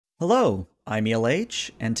Hello, I'm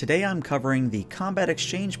ELH, and today I'm covering the combat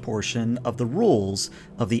exchange portion of the rules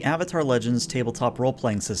of the Avatar Legends tabletop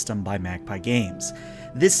role-playing system by Magpie Games.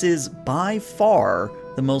 This is by far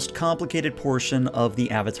the most complicated portion of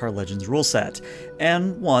the Avatar Legends rule set,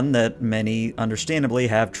 and one that many understandably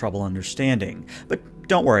have trouble understanding. But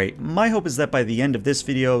don't worry, my hope is that by the end of this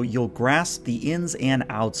video you'll grasp the ins and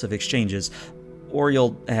outs of exchanges, or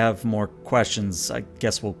you'll have more questions. I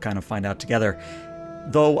guess we'll kind of find out together.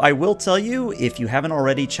 Though I will tell you, if you haven't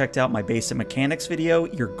already checked out my basic mechanics video,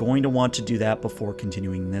 you're going to want to do that before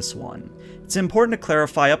continuing this one. It's important to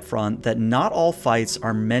clarify up front that not all fights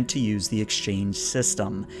are meant to use the exchange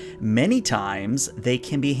system. Many times, they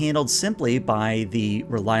can be handled simply by the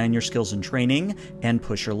rely on your skills and training and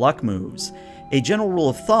push your luck moves. A general rule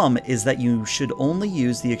of thumb is that you should only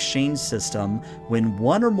use the exchange system when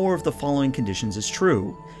one or more of the following conditions is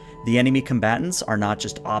true. The enemy combatants are not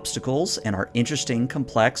just obstacles and are interesting,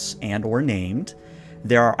 complex, and/or named.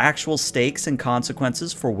 There are actual stakes and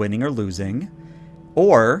consequences for winning or losing.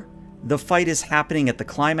 Or the fight is happening at the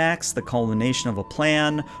climax, the culmination of a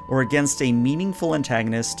plan, or against a meaningful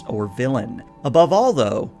antagonist or villain. Above all,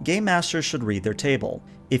 though, Game Masters should read their table.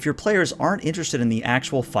 If your players aren't interested in the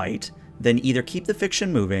actual fight, then either keep the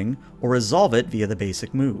fiction moving or resolve it via the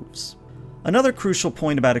basic moves. Another crucial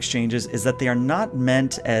point about exchanges is that they are not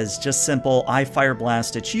meant as just simple, I fire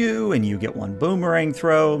blast at you and you get one boomerang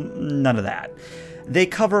throw, none of that. They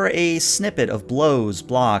cover a snippet of blows,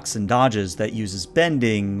 blocks, and dodges that uses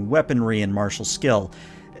bending, weaponry, and martial skill.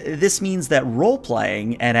 This means that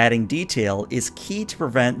role-playing and adding detail is key to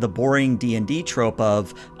prevent the boring D&D trope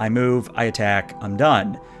of, I move, I attack, I'm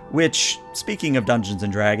done. Which, speaking of Dungeons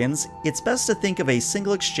 & Dragons, it's best to think of a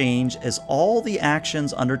single exchange as all the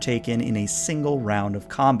actions undertaken in a single round of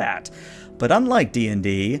combat. But unlike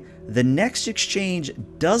D&D, the next exchange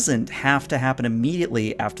doesn't have to happen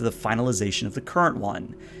immediately after the finalization of the current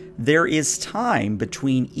one. There is time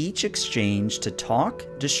between each exchange to talk,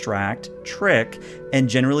 distract, trick, and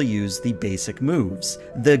generally use the basic moves.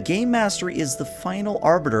 The Game Master is the final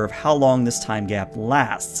arbiter of how long this time gap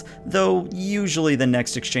lasts, though usually the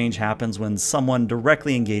next exchange happens when someone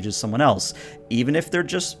directly engages someone else, even if they're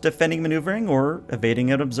just defending, maneuvering, or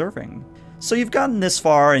evading and observing. So you've gotten this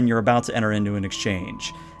far and you're about to enter into an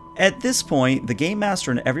exchange. At this point, the Game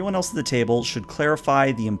Master and everyone else at the table should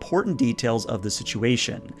clarify the important details of the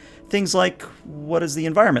situation. Things like, what is the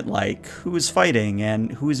environment like, who is fighting,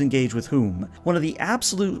 and who is engaged with whom. One of the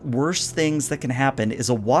absolute worst things that can happen is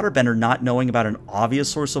a waterbender not knowing about an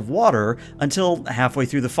obvious source of water until halfway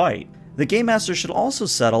through the fight. The Game Master should also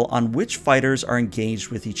settle on which fighters are engaged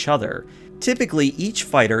with each other. Typically, each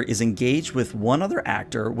fighter is engaged with one other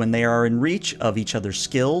actor when they are in reach of each other's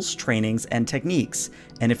skills, trainings, and techniques,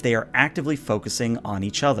 and if they are actively focusing on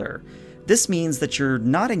each other. This means that you're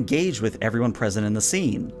not engaged with everyone present in the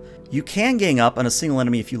scene. You can gang up on a single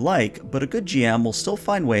enemy if you like, but a good GM will still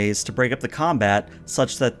find ways to break up the combat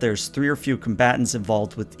such that there's 3 or fewer combatants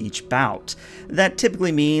involved with each bout. That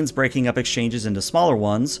typically means breaking up exchanges into smaller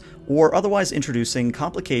ones, or otherwise introducing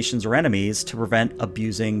complications or enemies to prevent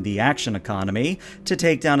abusing the action economy to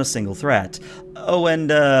take down a single threat. Oh, and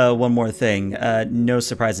one more thing, no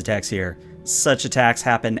surprise attacks here. Such attacks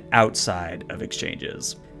happen outside of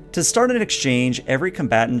exchanges. To start an exchange, every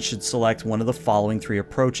combatant should select one of the following 3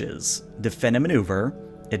 approaches: defend and maneuver,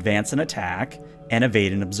 advance and attack, and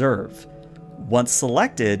evade and observe. Once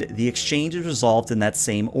selected, the exchange is resolved in that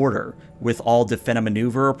same order, with all defend and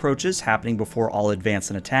maneuver approaches happening before all advance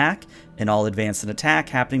and attack all advance and attack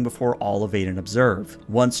happening before all evade and observe.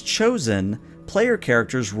 Once chosen, player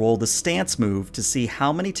characters roll the stance move to see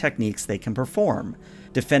how many techniques they can perform.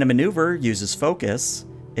 Defend and maneuver uses focus,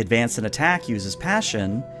 advance and attack uses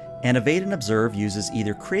passion, and evade and observe uses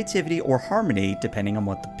either creativity or harmony depending on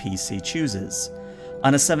what the PC chooses.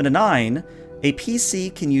 On a 7 to 9, a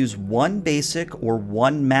PC can use one basic or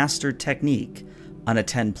one mastered technique. On a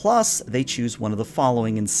 10+, they choose one of the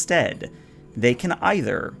following instead. They can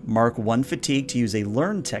either mark one fatigue to use a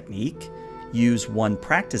learned technique, use one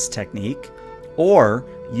practice technique, or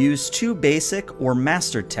use 2 basic or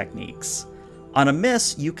mastered techniques. On a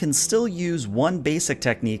miss, you can still use one basic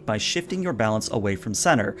technique by shifting your balance away from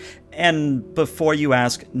center. And before you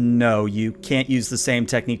ask, no, you can't use the same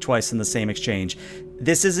technique twice in the same exchange.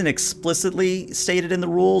 This isn't explicitly stated in the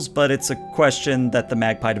rules, but it's a question that the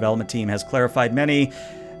Magpie development team has clarified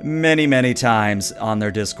many times on their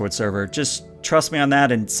Discord server. Just trust me on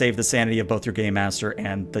that and save the sanity of both your Game Master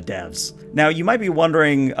and the devs. Now, you might be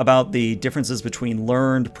wondering about the differences between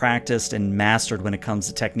learned, practiced, and mastered when it comes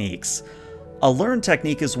to techniques. A learned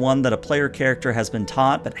technique is one that a player character has been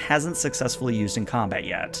taught but hasn't successfully used in combat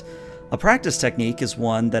yet. A practice technique is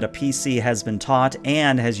one that a PC has been taught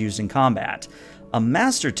and has used in combat. A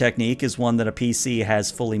master technique is one that a PC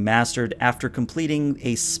has fully mastered after completing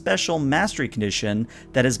a special mastery condition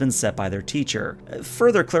that has been set by their teacher.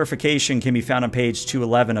 Further clarification can be found on page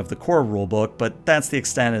 211 of the core rulebook, but that's the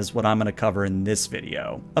extent as what I'm going to cover in this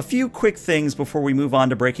video. A few quick things before we move on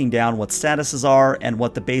to breaking down what statuses are and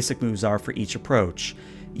what the basic moves are for each approach.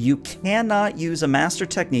 You cannot use a master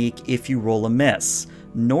technique if you roll a miss,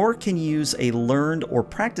 nor can you use a learned or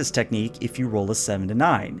practice technique if you roll a 7 to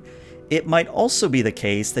 9. It might also be the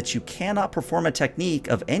case that you cannot perform a technique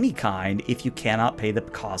of any kind if you cannot pay the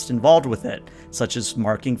cost involved with it, such as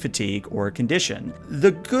marking fatigue or a condition.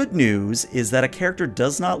 The good news is that a character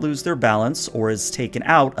does not lose their balance or is taken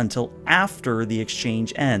out until after the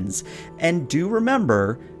exchange ends, and do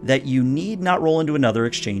remember that you need not roll into another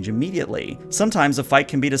exchange immediately. Sometimes a fight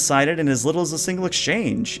can be decided in as little as a single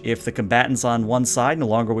exchange if the combatants on one side no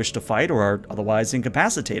longer wish to fight or are otherwise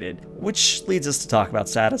incapacitated, which leads us to talk about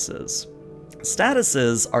statuses.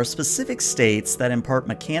 Statuses are specific states that impart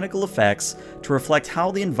mechanical effects to reflect how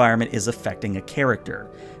the environment is affecting a character.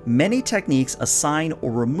 Many techniques assign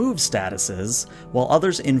or remove statuses, while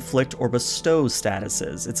others inflict or bestow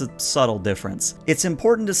statuses. It's a subtle difference. It's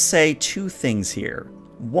important to say two things here.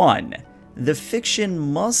 1. The fiction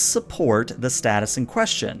must support the status in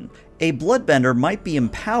question. A bloodbender might be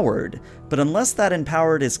empowered, but unless that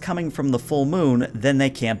empowered is coming from the full moon, then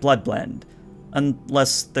they can't bloodblend.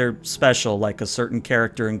 Unless they're special, like a certain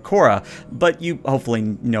character in Korra, but you hopefully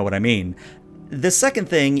know what I mean. The second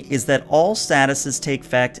thing is that all statuses take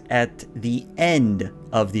effect at the end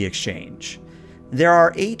of the exchange. There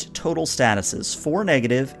are 8 total statuses, 4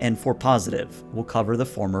 negative and 4 positive. We'll cover the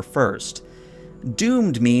former first.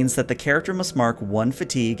 Doomed means that the character must mark 1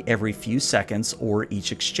 fatigue every few seconds or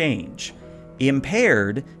each exchange.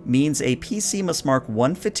 Impaired means a PC must mark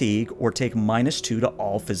 1 fatigue or take -2 to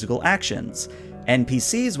all physical actions.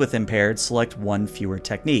 NPCs with impaired select 1 fewer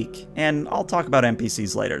technique, and I'll talk about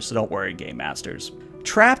NPCs later, so don't worry, Game Masters.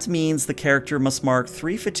 Trapped means the character must mark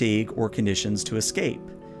 3 fatigue or conditions to escape.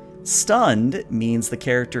 Stunned means the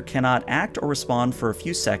character cannot act or respond for a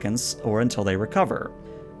few seconds or until they recover.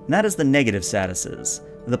 And that is the negative statuses.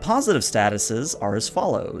 The positive statuses are as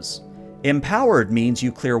follows. Empowered means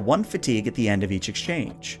you clear 1 fatigue at the end of each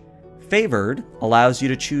exchange. Favored allows you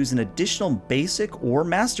to choose an additional basic or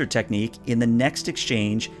master technique in the next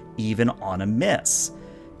exchange, even on a miss.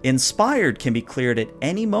 Inspired can be cleared at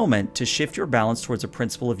any moment to shift your balance towards a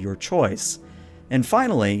principle of your choice. And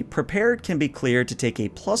finally, Prepared can be cleared to take a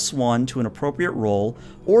 +1 to an appropriate roll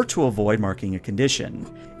or to avoid marking a condition.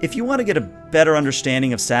 If you want to get a better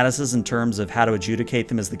understanding of statuses in terms of how to adjudicate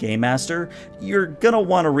them as the Game Master, you're going to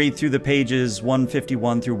want to read through the pages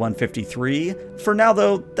 151 through 153. For now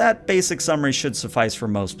though, that basic summary should suffice for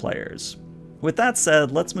most players. With that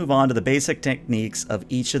said, let's move on to the basic techniques of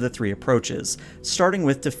each of the 3 approaches, starting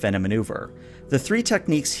with Defend and Maneuver. The 3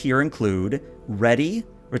 techniques here include Ready,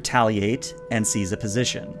 Retaliate, and Seize a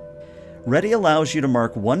Position. Ready allows you to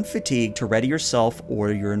mark 1 fatigue to ready yourself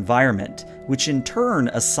or your environment, which in turn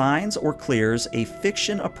assigns or clears a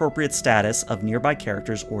fiction-appropriate status of nearby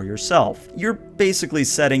characters or yourself. You're basically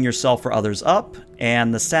setting yourself or others up,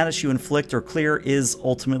 and the status you inflict or clear is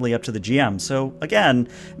ultimately up to the GM, so again,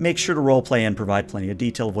 make sure to roleplay and provide plenty of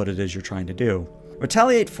detail of what it is you're trying to do.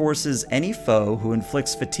 Retaliate forces any foe who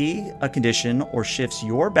inflicts fatigue, a condition, or shifts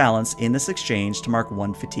your balance in this exchange to mark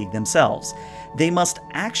 1 fatigue themselves. They must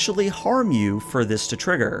actually harm you for this to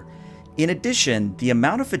trigger. In addition, the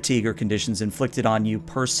amount of fatigue or conditions inflicted on you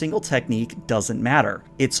per single technique doesn't matter.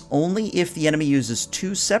 It's only if the enemy uses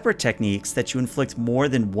 2 separate techniques that you inflict more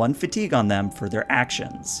than 1 fatigue on them for their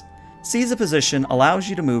actions. Seize a Position allows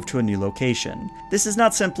you to move to a new location. This is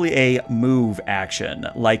not simply a move action,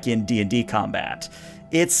 like in D&D combat.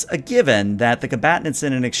 It's a given that the combatants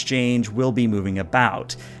in an exchange will be moving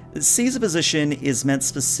about. Seize a Position is meant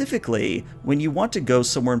specifically when you want to go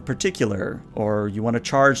somewhere in particular, or you want to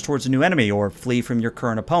charge towards a new enemy or flee from your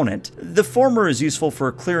current opponent. The former is useful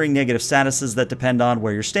for clearing negative statuses that depend on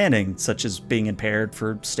where you're standing, such as being impaired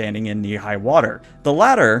for standing in knee-high water. The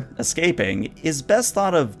latter, escaping, is best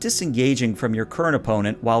thought of disengaging from your current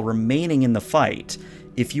opponent while remaining in the fight.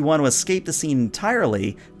 If you want to escape the scene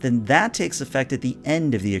entirely, then that takes effect at the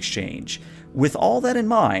end of the exchange. With all that in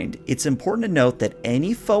mind, it's important to note that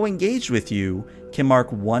any foe engaged with you can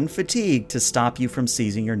mark 1 fatigue to stop you from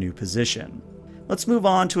seizing your new position. Let's move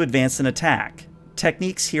on to Advance and Attack.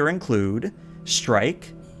 Techniques here include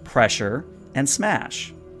Strike, Pressure, and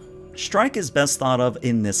Smash. Strike is best thought of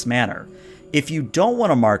in this manner. If you don't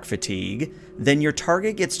want to mark fatigue, then your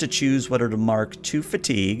target gets to choose whether to mark 2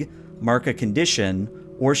 fatigue, mark a condition,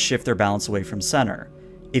 or shift their balance away from center.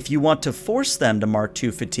 If you want to force them to mark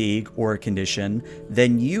 2 fatigue or a condition,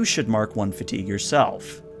 then you should mark 1 fatigue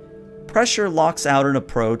yourself. Pressure locks out an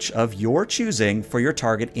approach of your choosing for your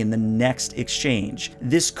target in the next exchange.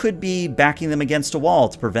 This could be backing them against a wall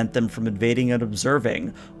to prevent them from invading and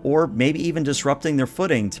observing, or maybe even disrupting their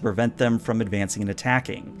footing to prevent them from advancing and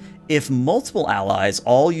attacking. If multiple allies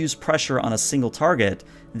all use pressure on a single target,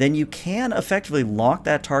 then you can effectively lock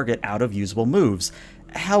that target out of usable moves.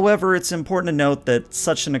 However, it's important to note that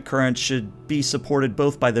such an occurrence should be supported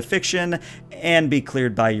both by the fiction and be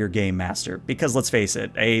cleared by your game master, because let's face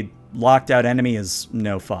it, a locked out enemy is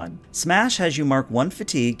no fun. Smash has you mark 1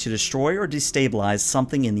 fatigue to destroy or destabilize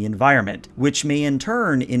something in the environment, which may in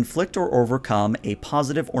turn inflict or overcome a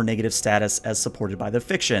positive or negative status as supported by the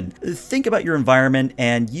fiction. Think about your environment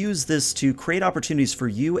and use this to create opportunities for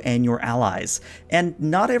you and your allies, and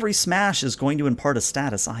not every smash is going to impart a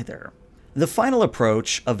status either. The final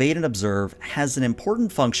approach, Evade and Observe, has an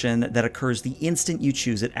important function that occurs the instant you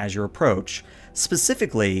choose it as your approach.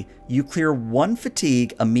 Specifically, you clear 1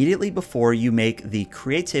 fatigue immediately before you make the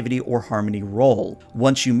Creativity or Harmony roll.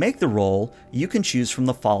 Once you make the roll, you can choose from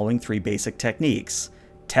the following 3 basic techniques: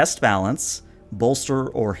 Test Balance, Bolster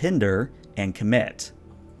or Hinder, and Commit.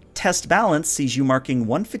 Test Balance sees you marking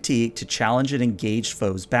 1 fatigue to challenge an engaged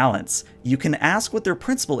foe's balance. You can ask what their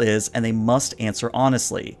principle is, and they must answer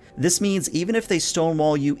honestly. This means even if they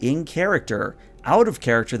stonewall you in character, out of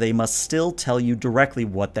character they must still tell you directly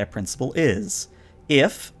what that principle is.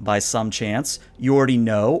 If, by some chance, you already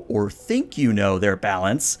know or think you know their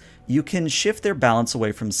balance, you can shift their balance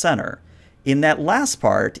away from center. In that last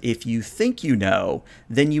part, if you think you know,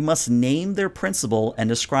 then you must name their principle and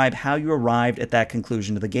describe how you arrived at that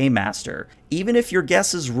conclusion to the Game Master. Even if your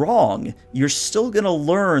guess is wrong, you're still going to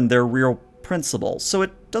learn their real principle, so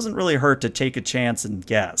it doesn't really hurt to take a chance and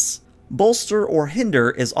guess. Bolster or Hinder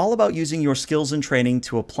is all about using your skills and training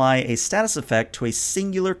to apply a status effect to a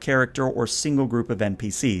singular character or single group of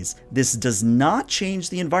NPCs. This does not change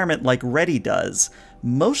the environment like Ready does.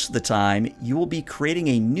 Most of the time, you will be creating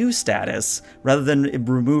a new status rather than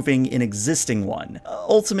removing an existing one.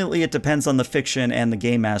 Ultimately, it depends on the fiction and the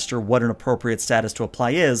Game Master what an appropriate status to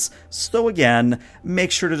apply is, so again,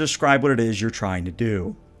 make sure to describe what it is you're trying to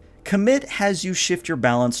do. Commit has you shift your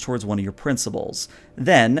balance towards one of your principles.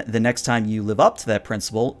 Then, the next time you live up to that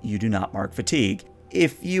principle, you do not mark fatigue.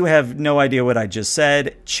 If you have no idea what I just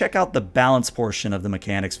said, check out the balance portion of the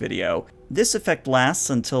mechanics video. This effect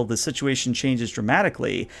lasts until the situation changes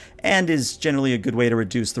dramatically, and is generally a good way to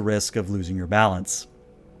reduce the risk of losing your balance.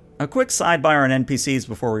 A quick sidebar on NPCs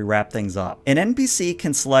before we wrap things up. An NPC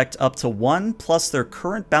can select up to 1 plus their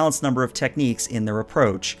current balance number of techniques in their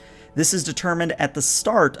approach. This is determined at the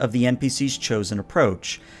start of the NPC's chosen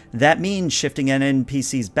approach. That means shifting an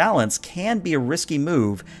NPC's balance can be a risky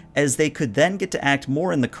move, as they could then get to act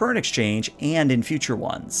more in the current exchange and in future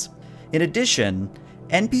ones. In addition,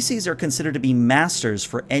 NPCs are considered to be masters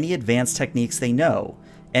for any advanced techniques they know.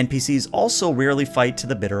 NPCs also rarely fight to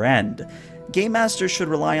the bitter end. Game Masters should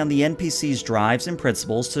rely on the NPC's drives and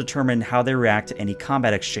principles to determine how they react to any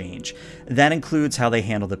combat exchange. That includes how they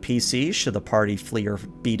handle the PC should the party flee or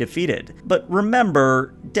be defeated. But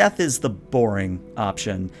remember, death is the boring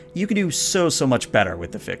option. You can do so much better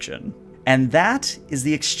with the fiction. And that is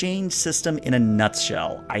the exchange system in a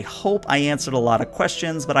nutshell. I hope I answered a lot of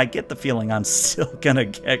questions, but I get the feeling I'm still gonna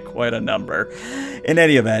get quite a number. In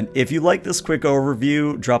any event, if you like this quick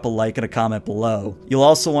overview, drop a like and a comment below. You'll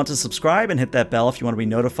also want to subscribe and hit that bell if you want to be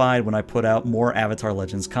notified when I put out more Avatar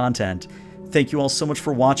Legends content. Thank you all so much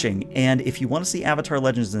for watching, and if you want to see Avatar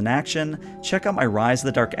Legends in action, check out my Rise of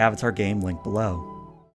the Dark Avatar game link below.